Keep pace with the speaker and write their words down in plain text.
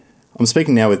I'm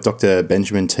speaking now with Dr.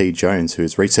 Benjamin T. Jones, who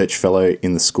is Research Fellow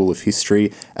in the School of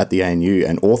History at the ANU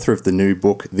and author of the new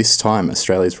book, This Time,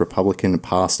 Australia's Republican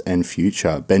Past and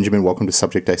Future. Benjamin, welcome to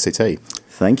Subject ACT.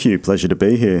 Thank you. Pleasure to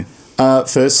be here.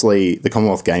 Firstly, the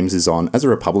Commonwealth Games is on. As a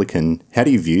Republican, how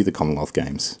do you view the Commonwealth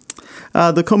Games?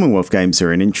 The Commonwealth Games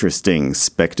are an interesting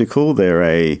spectacle. They're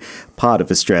a part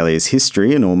of Australia's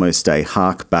history and almost a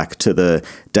hark back to the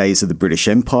days of the British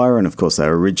Empire, and of course they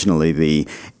were originally the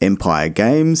Empire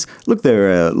Games. Look,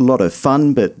 they're a lot of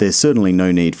fun, but there's certainly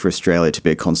no need for Australia to be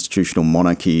a constitutional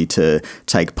monarchy to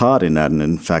take part in that, and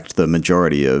in fact the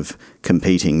majority of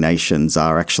competing nations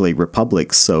are actually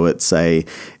republics, so it's a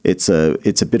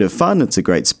bit of fun. It's a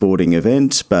great sporting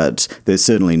event, but there's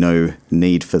certainly no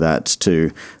need for that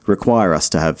to require us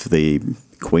to have the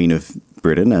Queen of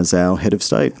Britain as our head of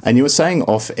state. And you were saying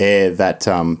off air that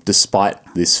despite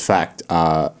this fact,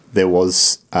 there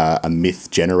was a myth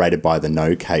generated by the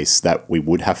No case that we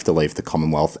would have to leave the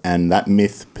Commonwealth, and that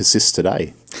myth persists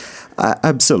today.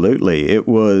 Absolutely. It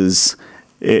was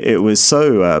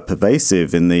so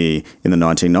pervasive in the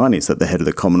 1990s that the head of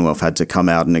the Commonwealth had to come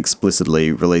out and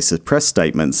explicitly release a press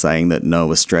statement saying that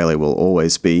no, Australia will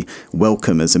always be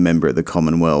welcome as a member of the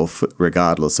Commonwealth,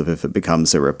 regardless of if it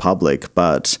becomes a republic.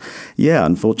 But yeah,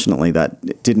 unfortunately,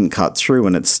 that didn't cut through,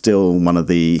 and it's still one of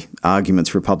the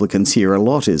arguments Republicans hear a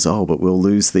lot is, but we'll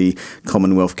lose the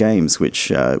Commonwealth Games, which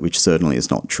certainly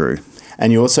is not true.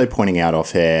 And you're also pointing out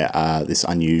off air this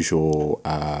unusual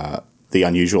the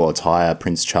unusual attire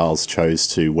Prince Charles chose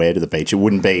to wear to the beach. It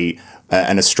wouldn't be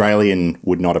an Australian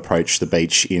would not approach the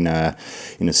beach in a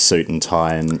suit and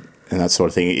tie and that sort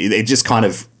of thing. It just kind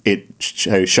of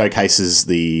showcases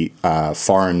the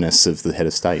foreignness of the head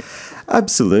of state.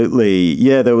 Absolutely.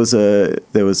 Yeah, there was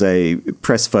a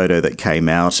press photo that came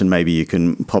out, and maybe you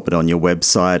can pop it on your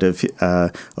website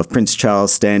of Prince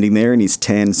Charles standing there in his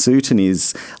tan suit and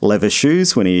his leather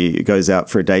shoes when he goes out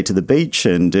for a day to the beach,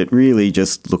 and it really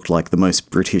just looked like the most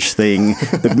British thing,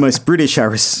 the most British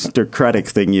aristocratic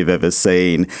thing you've ever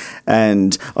seen.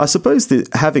 And I suppose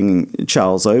that having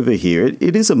Charles over here,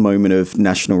 it is a moment of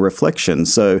national reflection.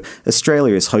 So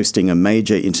Australia is hosting a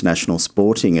major international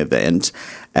sporting event,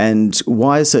 and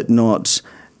why is it not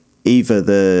either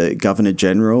the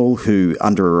Governor-General, who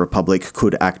under a republic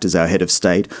could act as our head of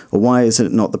state, or why is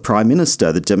it not the Prime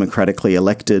Minister, the democratically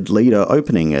elected leader,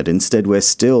 opening it? Instead, we're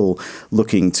still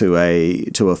looking to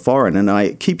a foreign, and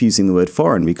I keep using the word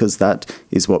foreign because that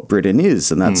is what Britain is,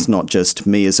 and that's not just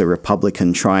me as a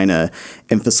Republican trying to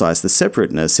emphasise the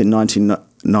separateness. In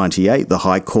 1998, the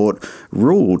High Court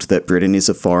ruled that Britain is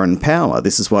a foreign power.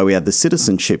 This is why we had the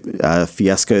citizenship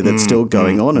fiasco that's still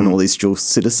going on, and all these dual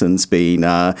citizens being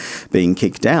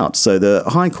kicked out. So the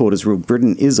High Court has ruled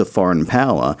Britain is a foreign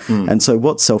power. And so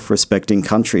what self-respecting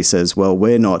country says, well,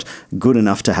 we're not good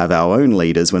enough to have our own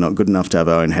leaders, we're not good enough to have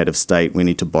our own head of state, we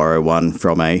need to borrow one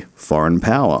from a foreign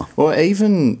power? Well,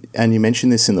 even, and you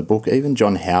mentioned this in the book, even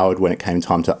John Howard, when it came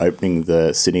time to opening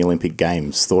the Sydney Olympic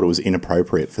Games, thought it was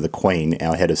inappropriate for the Queen,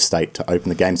 our head of state, to open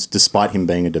the Games, despite him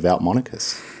being a devout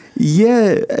monarchist.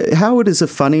 Yeah, Howard is a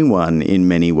funny one in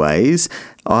many ways.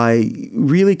 I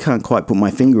really can't quite put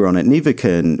my finger on it. Neither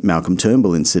can Malcolm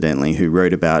Turnbull, incidentally, who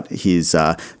wrote about his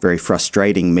very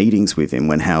frustrating meetings with him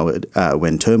when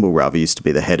Turnbull used to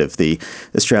be the head of the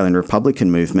Australian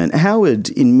Republican movement. Howard,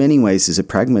 in many ways, is a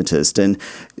pragmatist, and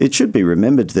it should be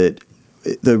remembered that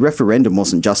the referendum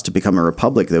wasn't just to become a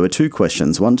republic. There were two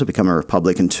questions, one to become a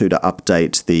republic and two to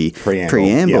update the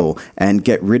preamble and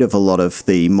get rid of a lot of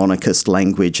the monarchist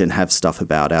language and have stuff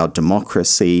about our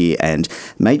democracy and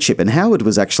mateship. And Howard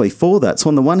was actually for that. So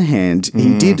on the one hand,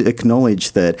 he did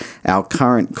acknowledge that our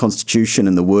current constitution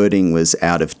and the wording was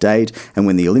out of date. And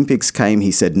when the Olympics came,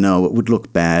 he said, no, it would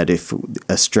look bad if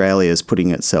Australia is putting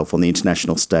itself on the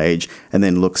international stage and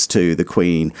then looks to the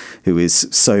Queen, who is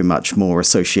so much more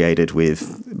associated with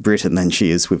Britain than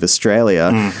she is with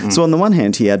Australia. So on the one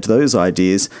hand, he had those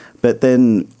ideas, but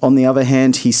then on the other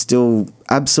hand, he still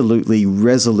absolutely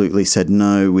resolutely said,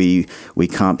 no, we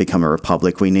can't become a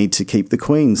republic. We need to keep the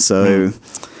Queen. So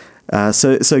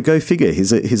so go figure.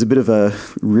 He's a bit of a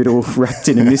riddle wrapped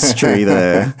in a mystery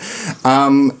there.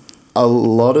 A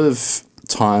lot of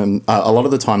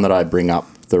the time that I bring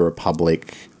up the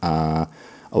Republic,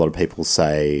 a lot of people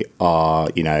say,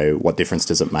 what difference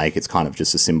does it make? It's kind of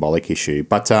just a symbolic issue.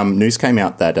 But news came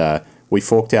out that we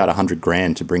forked out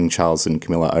 $100,000 to bring Charles and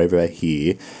Camilla over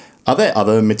here. Are there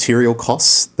other material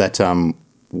costs that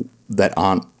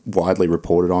aren't widely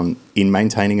reported on in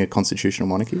maintaining a constitutional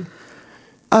monarchy?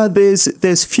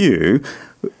 There's few.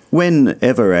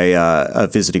 whenever a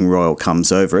visiting royal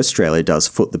comes over, Australia does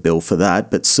foot the bill for that,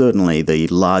 but certainly the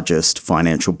largest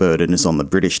financial burden is on the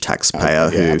British taxpayer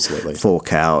who absolutely.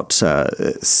 fork out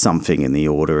something in the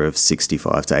order of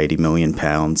 65 to 80 million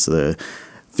pounds. The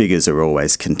figures are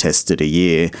always contested a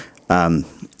year.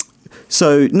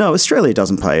 So, no, Australia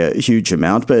doesn't pay a huge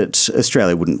amount, but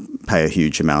Australia wouldn't pay a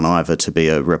huge amount either. To be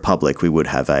a republic, we would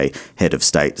have a head of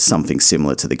state, something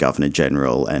similar to the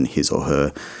Governor-General, and his or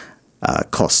her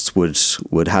costs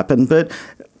would happen. But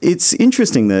it's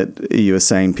interesting that you were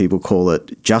saying people call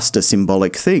it just a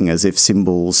symbolic thing, as if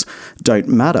symbols don't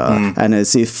matter and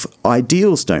as if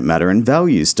ideals don't matter and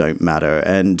values don't matter.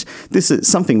 And this is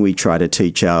something we try to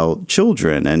teach our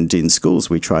children, and in schools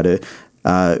we try to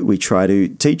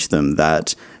teach them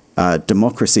that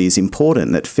democracy is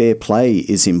important, that fair play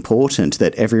is important,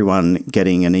 that everyone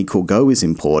getting an equal go is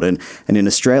important. And in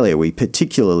Australia, we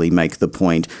particularly make the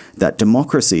point that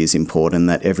democracy is important,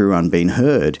 that everyone being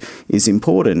heard is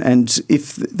important. And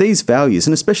if these values,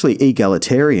 and especially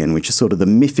egalitarian, which is sort of the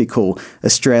mythical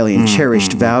Australian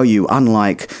cherished value,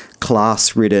 unlike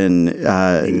class-ridden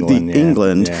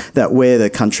England, that we're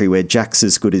the country where Jack's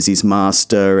as good as his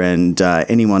master and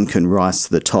anyone can rise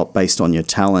to the top based on your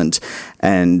talent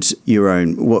and your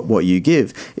own what you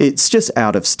give. It's just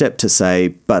out of step to say,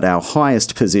 but our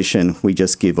highest position we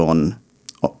just give on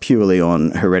purely on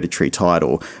hereditary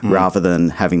title rather than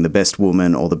having the best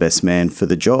woman or the best man for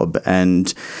the job.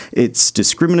 And it's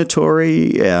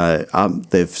discriminatory.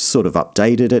 They've sort of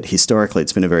updated it. Historically,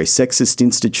 it's been a very sexist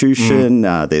institution.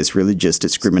 There's religious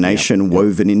discrimination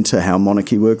woven into how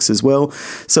monarchy works as well.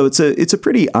 So it's a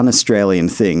pretty un-Australian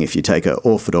thing if you take an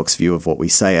orthodox view of what we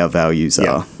say our values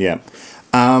are. Yeah.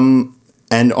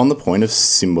 And on the point of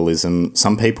symbolism,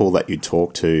 some people that you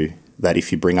talk to, that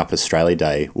if you bring up Australia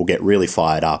Day will get really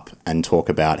fired up and talk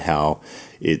about how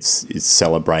it's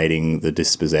celebrating the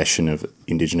dispossession of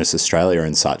Indigenous Australia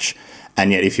and such.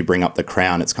 And yet if you bring up the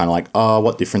crown, it's kind of like, oh,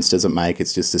 what difference does it make?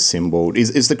 It's just a symbol.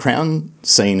 Is the crown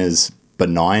seen as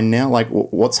benign now? Like,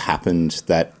 what's happened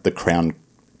that the crown...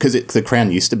 Because the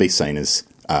crown used to be seen as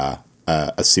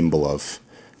a symbol of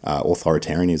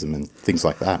authoritarianism and things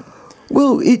like that.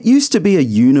 Well, it used to be a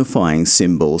unifying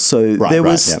symbol. So there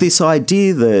was this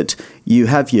idea that you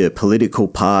have your political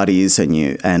parties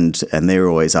and they're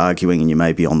always arguing, and you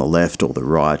may be on the left or the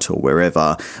right or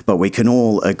wherever, but we can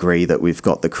all agree that we've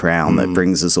got the crown that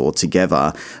brings us all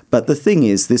together. But the thing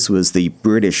is, this was the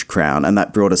British crown, and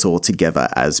that brought us all together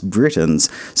as Britons.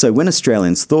 So when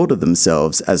Australians thought of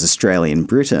themselves as Australian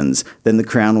Britons, then the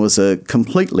crown was a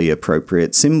completely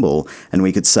appropriate symbol. And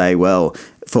we could say, well,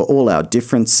 for all our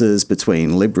differences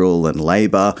between Liberal and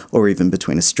Labor, or even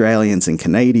between Australians and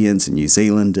Canadians and New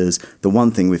Zealanders, the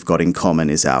one thing we've got in common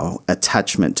is our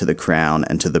attachment to the crown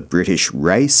and to the British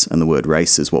race. And the word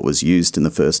race is what was used in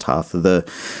the first half of the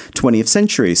 20th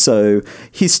century. So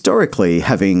historically,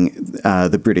 having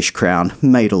the British crown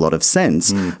made a lot of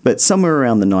sense. But somewhere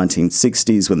around the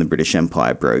 1960s, when the British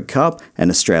Empire broke up and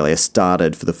Australia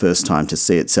started for the first time to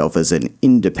see itself as an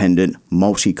independent,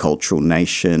 multicultural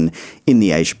nation in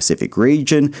the Asia-Pacific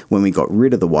region, when we got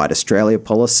rid of the White Australia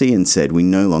policy and said we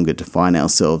no longer define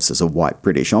ourselves as a white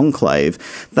British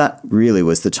enclave, that really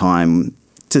was the time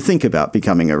to think about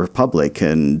becoming a republic.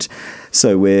 And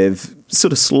so we've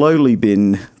sort of slowly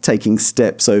been taking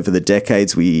steps over the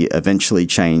decades. We eventually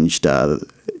changed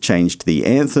the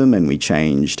anthem, and we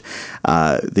changed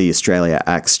the Australia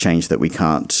Acts, changed that we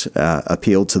can't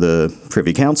appeal to the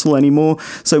Privy Council anymore.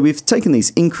 So we've taken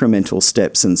these incremental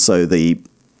steps, and so the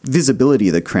visibility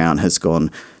of the crown has gone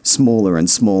smaller and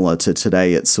smaller to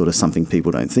today. It's sort of something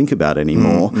people don't think about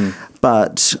anymore.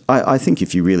 But I think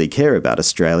if you really care about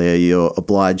Australia, you're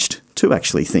obliged to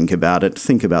actually think about it,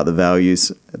 think about the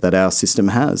values that our system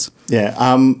has.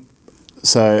 Yeah.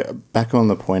 So back on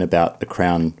the point about the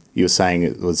crown, you were saying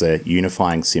it was a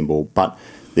unifying symbol, but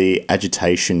the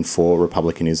agitation for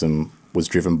republicanism was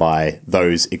driven by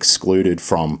those excluded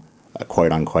from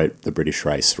quote unquote the British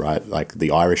race, right? Like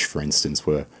the Irish, for instance,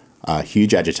 were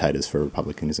huge agitators for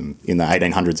republicanism in the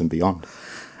 1800s and beyond.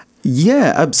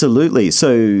 Yeah, absolutely.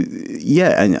 So,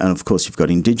 and of course you've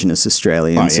got Indigenous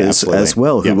Australians as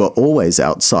well, who were always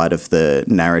outside of the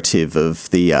narrative of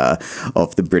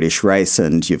the British race,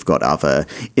 and you've got other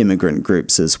immigrant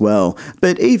groups as well.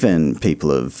 But even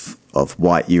people of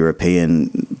white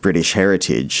European British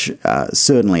heritage,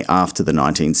 certainly after the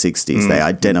 1960s, they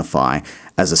identify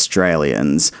as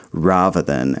Australians rather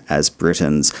than as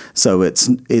Britons. So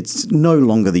it's no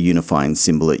longer the unifying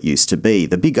symbol it used to be.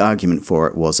 The big argument for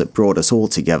it was it brought us all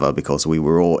together because we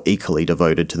were all equally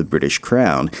devoted to the British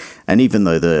Crown. And even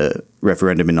though the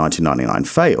referendum in 1999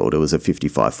 failed, it was a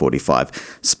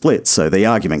 55-45 split. So the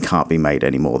argument can't be made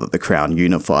anymore that the Crown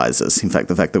unifies us. In fact,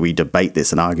 the fact that we debate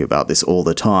this and argue about this all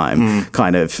the time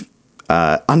kind of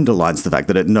underlines the fact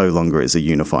that it no longer is a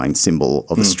unifying symbol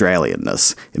of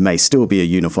Australianness. It may still be a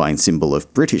unifying symbol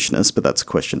of Britishness, but that's a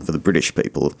question for the British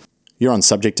people. You're on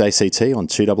Subject ACT on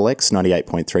 2XX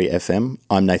 98.3 FM.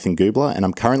 I'm Nathan Gubler, and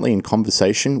I'm currently in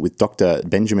conversation with Dr.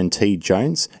 Benjamin T.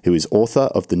 Jones, who is author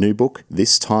of the new book,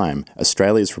 This Time,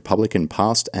 Australia's Republican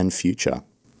Past and Future.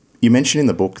 You mentioned in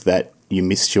the book that you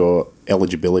missed your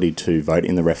eligibility to vote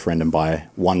in the referendum by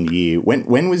 1 year.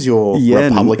 When was your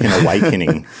Republican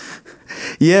awakening?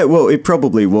 Yeah, well, it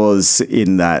probably was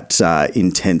in that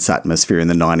intense atmosphere in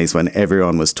the 90s when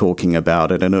everyone was talking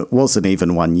about it. And it wasn't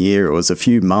even 1 year, it was a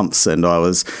few months, and I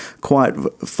was quite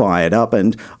fired up.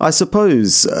 And I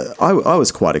suppose I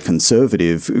was quite a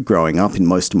conservative growing up in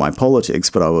most of my politics,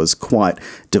 but I was quite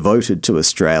devoted to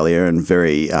Australia and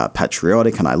very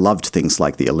patriotic. And I loved things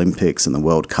like the Olympics and the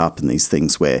World Cup and these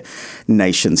things where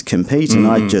nations compete. And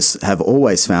I just have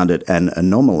always found it an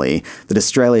anomaly that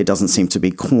Australia doesn't seem to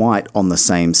be quite on the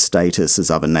same status as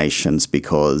other nations,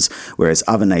 because whereas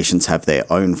other nations have their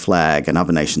own flag and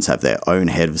other nations have their own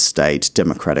head of state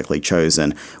democratically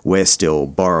chosen, we're still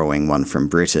borrowing one from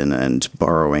Britain and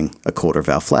borrowing a quarter of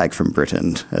our flag from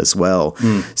Britain as well.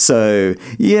 So,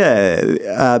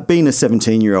 yeah, being a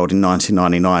 17-year-old in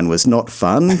 1999 was not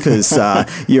fun because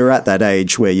you're at that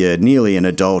age where you're nearly an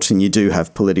adult and you do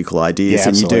have political ideas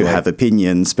and you do have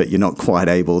opinions, but you're not quite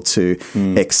able to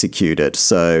execute it.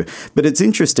 So, but it's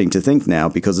interesting to think now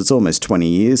because it's almost 20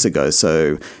 years ago.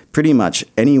 So pretty much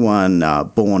anyone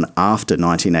born after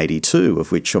 1982,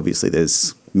 of which obviously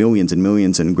there's millions and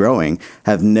millions and growing,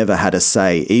 have never had a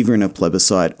say either in a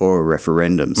plebiscite or a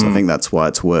referendum. So I think that's why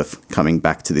it's worth coming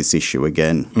back to this issue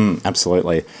again.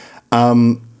 Absolutely.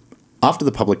 After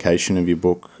the publication of your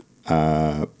book,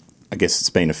 I guess it's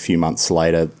been a few months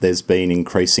later, there's been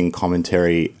increasing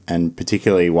commentary, and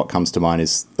particularly what comes to mind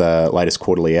is the latest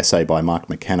quarterly essay by Mark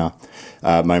McKenna,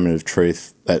 Moment of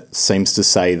Truth, that seems to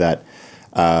say that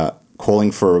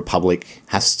calling for a republic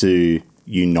has to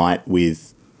unite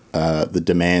with the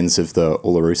demands of the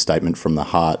Uluru Statement from the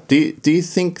Heart. Do you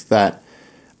think that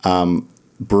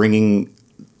bringing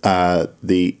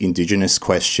the Indigenous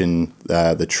question,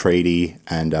 the treaty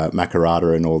and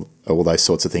Makarrata and all those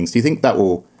sorts of things, do you think that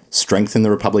will strengthen the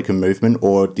Republican movement,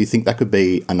 or do you think that could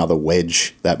be another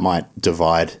wedge that might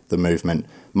divide the movement,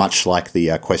 much like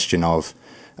the question of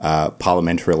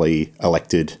parliamentarily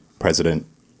elected president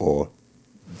or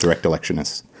direct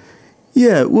electionists?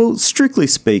 Yeah, well, strictly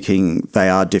speaking, they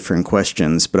are different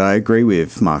questions, but I agree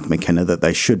with Mark McKenna that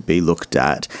they should be looked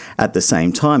at the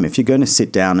same time. If you're going to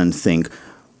sit down and think,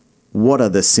 what are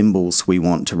the symbols we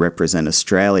want to represent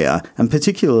Australia? And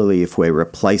particularly if we're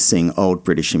replacing old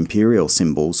British imperial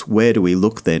symbols, where do we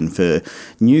look then for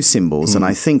new symbols? And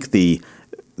I think the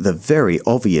very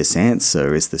obvious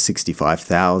answer is the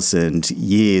 65,000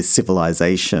 years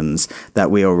civilizations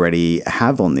that we already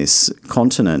have on this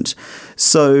continent.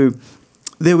 So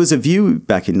there was a view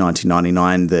back in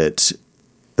 1999 that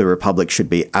the Republic should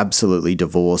be absolutely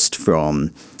divorced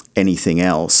from anything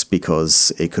else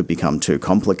because it could become too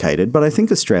complicated. But I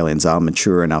think Australians are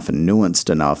mature enough and nuanced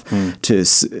enough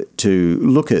to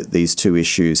look at these two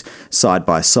issues side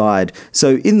by side.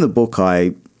 So in the book,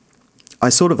 I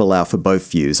sort of allow for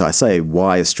both views. I say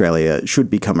why Australia should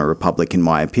become a republic, in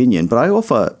my opinion, but I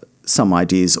offer some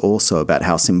ideas also about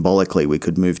how symbolically we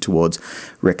could move towards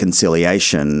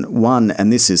reconciliation. One,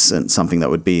 and this isn't something that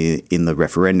would be in the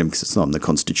referendum because it's not in the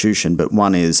Constitution, but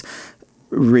one is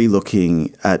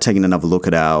taking another look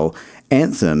at our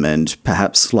anthem, and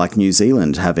perhaps like New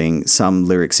Zealand, having some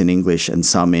lyrics in English and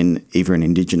some in either an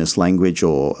Indigenous language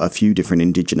or a few different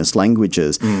Indigenous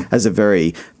languages as a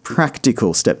very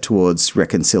practical step towards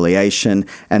reconciliation.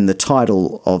 And the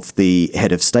title of the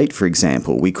head of state, for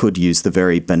example, we could use the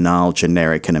very banal,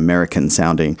 generic and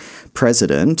American-sounding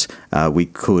president. We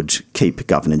could keep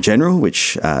Governor General,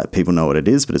 which people know what it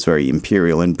is, but it's very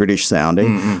imperial and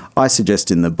British-sounding. I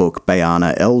suggest in the book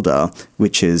Bayana Elder,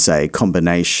 which is a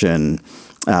combination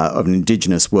of an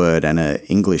Indigenous word and an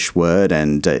English word,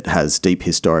 and it has deep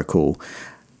historical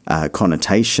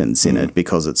connotations in it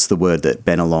because it's the word that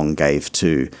Bennelong gave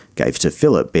to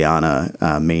Philip.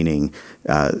 Bayana meaning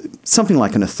something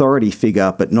like an authority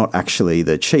figure, but not actually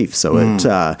the chief. So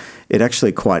it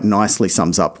actually quite nicely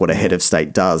sums up what a head of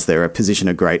state does. They're a position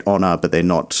of great honour, but they're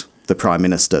not the Prime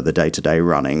Minister, the day-to-day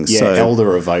running. Yeah, So,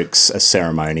 elder evokes a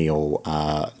ceremonial,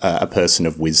 a person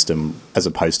of wisdom, as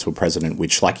opposed to a president,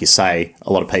 which, like you say,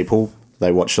 a lot of people,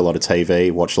 they watch a lot of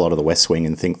TV, watch a lot of The West Wing,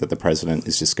 and think that the president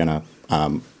is just going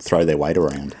to throw their weight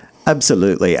around.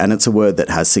 absolutely, and it's a word that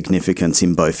has significance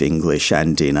in both English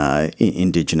and in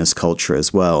Indigenous culture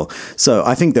as well. So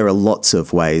I think there are lots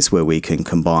of ways where we can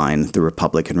combine the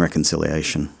Republic and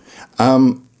reconciliation.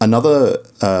 Another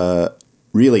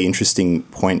really interesting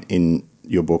point in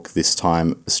your book this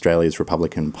time, Australia's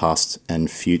Republican Past and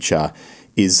Future,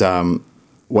 is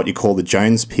what you call the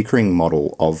Jones-Pickering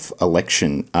model of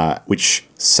election, which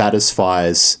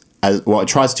satisfies, it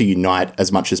tries to unite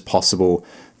as much as possible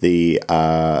the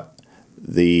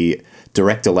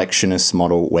direct electionist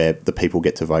model, where the people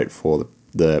get to vote for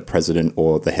the president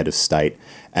or the head of state,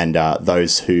 and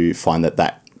those who find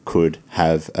that could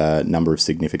have a number of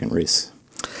significant risks.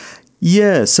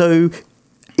 Yeah, so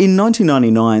in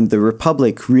 1999, the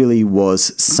Republic really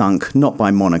was sunk not by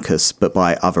monarchists, but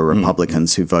by other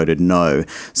Republicans who voted no.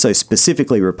 So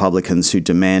specifically Republicans who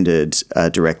demanded a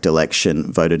direct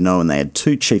election voted no, and they had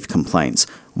two chief complaints.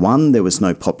 One, there was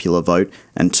no popular vote,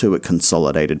 and two, it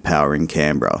consolidated power in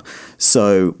Canberra.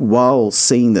 So while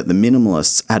seeing that the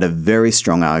minimalists had a very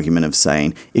strong argument of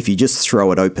saying, if you just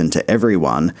throw it open to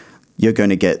everyone, you're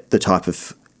going to get the type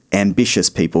of ambitious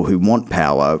people who want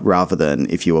power, rather than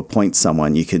if you appoint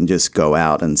someone, you can just go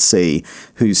out and see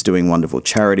who's doing wonderful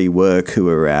charity work, who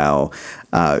are our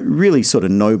really sort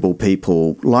of noble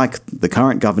people, like the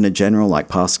current Governor-General, like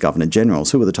past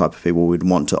Governor-Generals, who are the type of people we'd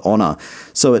want to honour.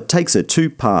 So it takes a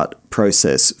two-part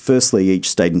process. Firstly, each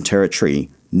state and territory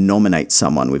nominate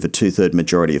someone with a two-third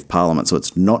majority of parliament, so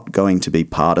it's not going to be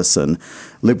partisan.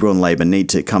 Liberal and Labor need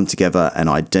to come together and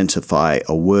identify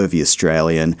a worthy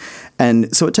Australian,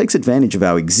 and so it takes advantage of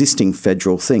our existing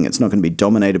federal thing. It's not going to be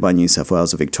dominated by New South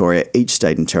Wales or Victoria. Each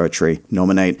state and territory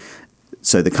nominate,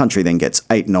 so the country then gets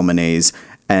 8 nominees,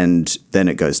 and then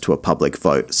it goes to a public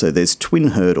vote. So there's twin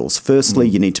hurdles. Firstly,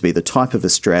 you need to be the type of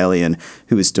Australian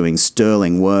who is doing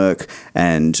sterling work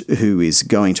and who is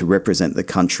going to represent the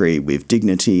country with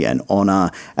dignity and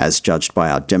honour, as judged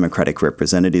by our democratic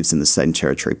representatives in the state and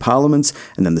territory parliaments.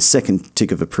 And then the second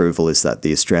tick of approval is that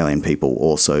the Australian people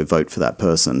also vote for that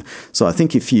person. So I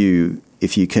think if you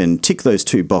can tick those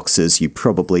two boxes, you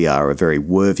probably are a very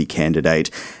worthy candidate.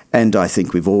 And I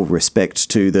think, with all respect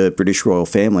to the British royal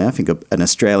family, I think an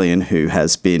Australian who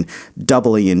has been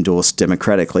doubly endorsed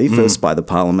democratically, first by the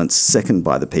parliaments, second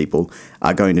by the people,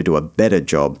 are going to do a better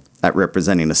job at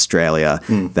representing Australia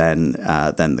than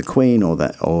the Queen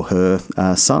or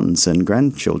her sons and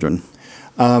grandchildren.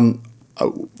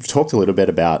 We've talked a little bit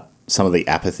about some of the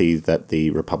apathy that the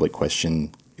Republic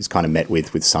question is kind of met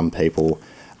with some people.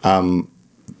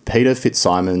 Peter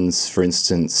Fitzsimons, for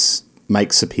instance,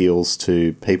 makes appeals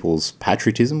to people's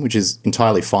patriotism, which is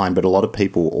entirely fine, but a lot of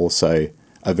people also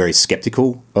are very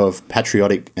sceptical of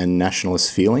patriotic and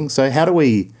nationalist feelings. So how do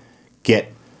we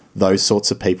get those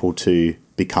sorts of people to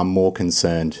become more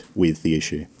concerned with the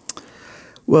issue?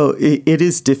 Well, it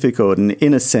is difficult, and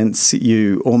in a sense,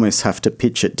 you almost have to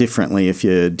pitch it differently if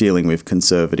you're dealing with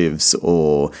conservatives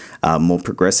or more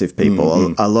progressive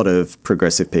people. A lot of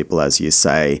progressive people, as you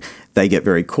say, they get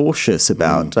very cautious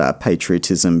about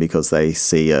patriotism because they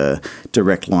see a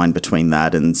direct line between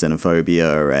that and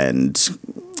xenophobia and,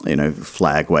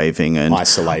 flag waving and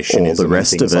isolationism, all the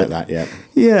rest of it. Like that,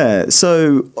 yeah.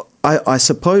 So I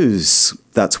suppose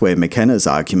that's where McKenna's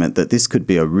argument that this could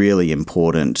be a really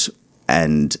important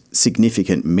and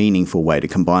significant, meaningful way to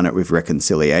combine it with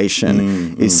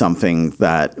reconciliation is something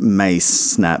that may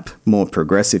snap more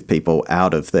progressive people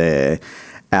out of their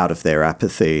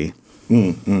apathy.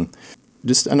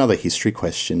 Just another history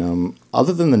question.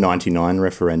 Other than the 99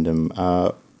 referendum,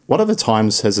 what other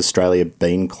times has Australia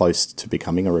been close to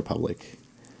becoming a republic?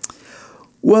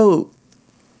 Well,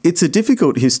 it's a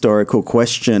difficult historical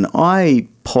question. I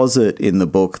posit in the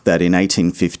book that in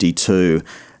 1852,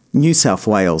 New South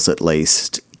Wales, at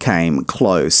least, came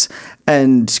close,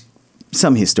 and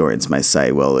some historians may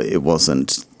say, well, it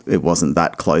wasn't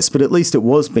that close, but at least it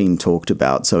was being talked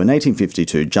about. So in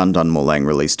 1852, John Dunmore-Lang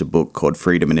released a book called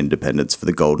Freedom and Independence for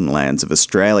the Golden Lands of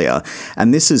Australia,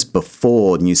 and this is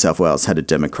before New South Wales had a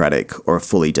democratic or a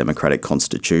fully democratic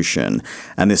constitution,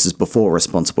 and this is before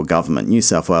responsible government. New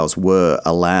South Wales were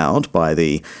allowed by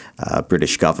the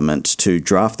British government to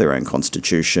draft their own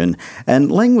constitution,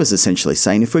 and Lang was essentially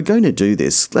saying, if we're going to do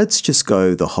this, let's just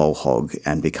go the whole hog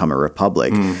and become a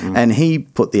republic. And he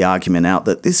put the argument out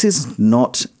that this is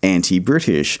not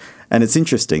anti-British. And it's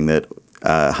interesting that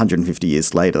 150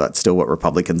 years later, that's still what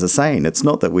Republicans are saying. It's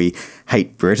not that we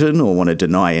hate Britain or want to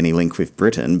deny any link with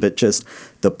Britain, but just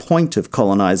the point of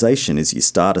colonisation is you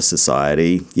start a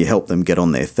society, you help them get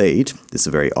on their feet. This is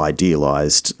a very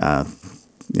idealised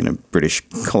British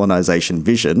colonisation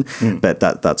vision, but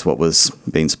that's what was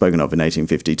being spoken of in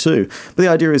 1852. But the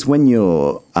idea is when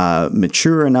you're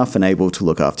mature enough and able to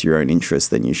look after your own interests,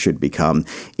 then you should become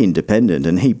independent.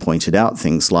 And he pointed out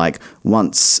things like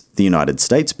once the United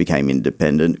States became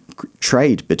independent,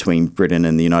 trade between Britain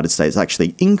and the United States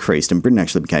actually increased, and Britain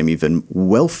actually became even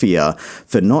wealthier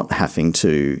for not having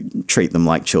to treat them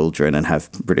like children and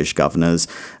have British governors.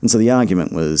 And so the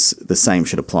argument was the same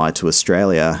should apply to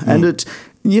Australia. And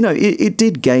it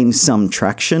did gain some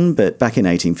traction, but back in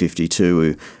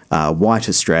 1852, white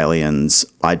Australians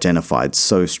identified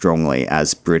so strongly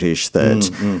as British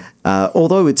that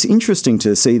although it's interesting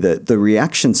to see that the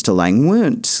reactions to Lang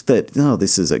weren't that, oh,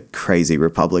 this is a crazy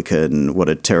Republican, what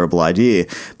a terrible idea,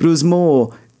 but it was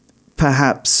more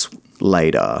perhaps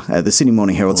later. The Sydney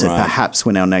Morning Herald said perhaps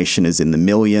when our nation is in the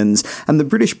millions, and the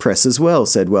British press as well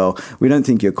said, well, we don't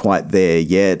think you're quite there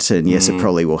yet, and yes, it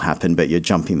probably will happen, but you're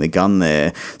jumping the gun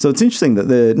there. So it's interesting that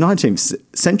the 19th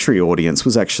century audience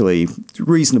was actually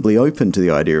reasonably open to the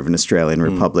idea of an Australian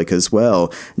republic as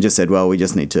well, and just said, well, we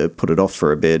just need to put it off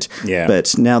for a bit. Yeah.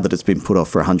 But now that it's been put off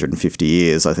for 150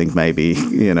 years, I think maybe,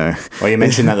 Well, you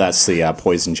mentioned that's the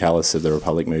poison chalice of the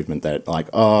Republic movement, that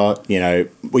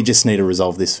we just need to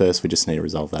resolve this first, we just need to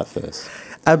resolve that first.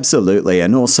 Absolutely.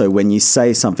 And also when you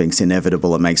say something's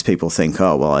inevitable, it makes people think,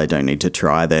 oh, well, I don't need to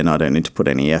try then. I don't need to put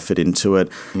any effort into it.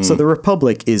 So the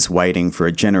Republic is waiting for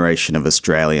a generation of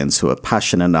Australians who are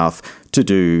passionate enough to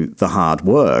do the hard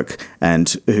work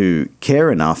and who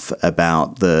care enough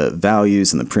about the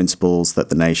values and the principles that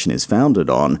the nation is founded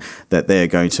on that they're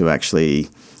going to actually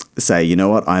say, you know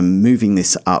what, I'm moving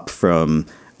this up from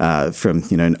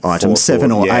item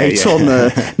 7 or 8 on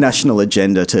the national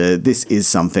agenda to this is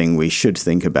something we should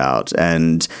think about.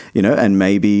 And, and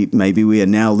maybe we are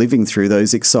now living through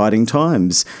those exciting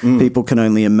times. People can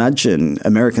only imagine,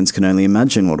 Americans can only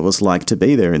imagine what it was like to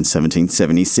be there in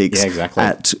 1776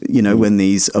 at, when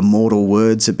these immortal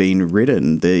words are being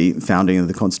written, the founding of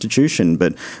the Constitution.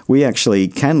 But we actually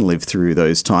can live through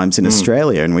those times in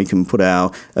Australia, and we can put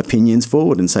our opinions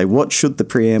forward and say, what should the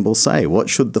preamble say? What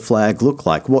should the flag look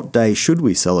like? What day should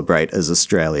we celebrate as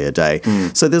Australia Day?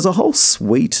 So there's a whole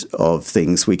suite of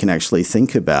things we can actually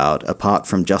think about apart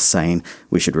from just saying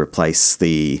we should replace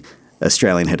the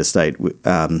Australian head of state,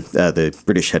 the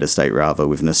British head of state rather,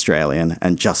 with an Australian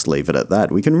and just leave it at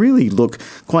that. We can really look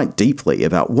quite deeply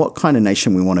about what kind of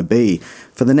nation we want to be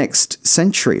for the next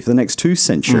century, for the next 2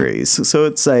 centuries. So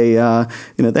it's the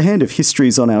hand of history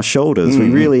is on our shoulders. We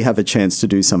really have a chance to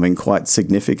do something quite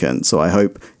significant. So I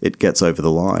hope it gets over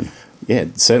the line. Yeah,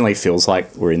 it certainly feels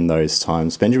like we're in those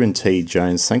times. Benjamin T.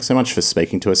 Jones, thanks so much for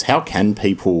speaking to us. How can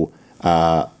people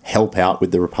help out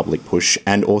with the Republic Push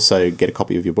and also get a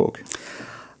copy of your book?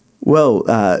 Well,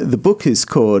 the book is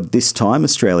called This Time,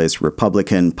 Australia's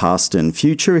Republican Past and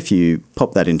Future. If you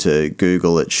pop that into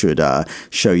Google, it should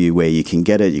show you where you can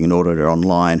get it. You can order it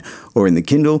online or in the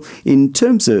Kindle. In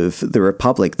terms of the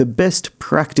Republic, the best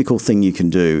practical thing you can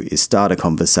do is start a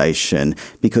conversation,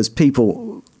 because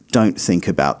people don't think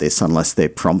about this unless they're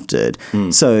prompted.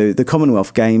 So the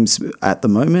Commonwealth Games at the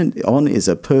moment is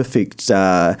a perfect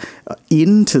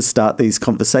in to start these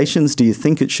conversations. Do you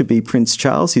think it should be Prince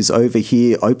Charles who's over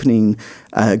here opening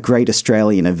a great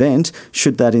Australian event?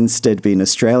 Should that instead be an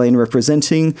Australian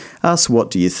representing us?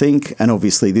 What do you think? And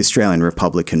obviously the Australian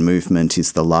Republican movement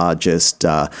is the largest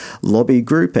lobby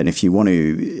group, and if you want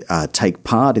to take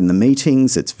part in the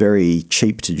meetings, it's very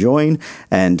cheap to join.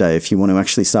 And if you want to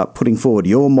actually start putting forward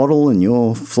your model and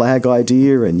your flag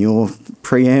idea and your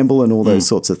preamble and all those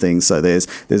sorts of things, so there's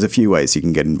a few ways you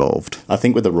can get involved. I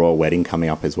think with the royal wedding coming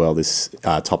up as well, this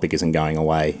topic isn't going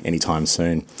away anytime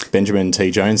soon. Benjamin T.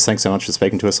 Jones, thanks so much for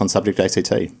speaking to us on Subject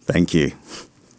ACT. Thank you.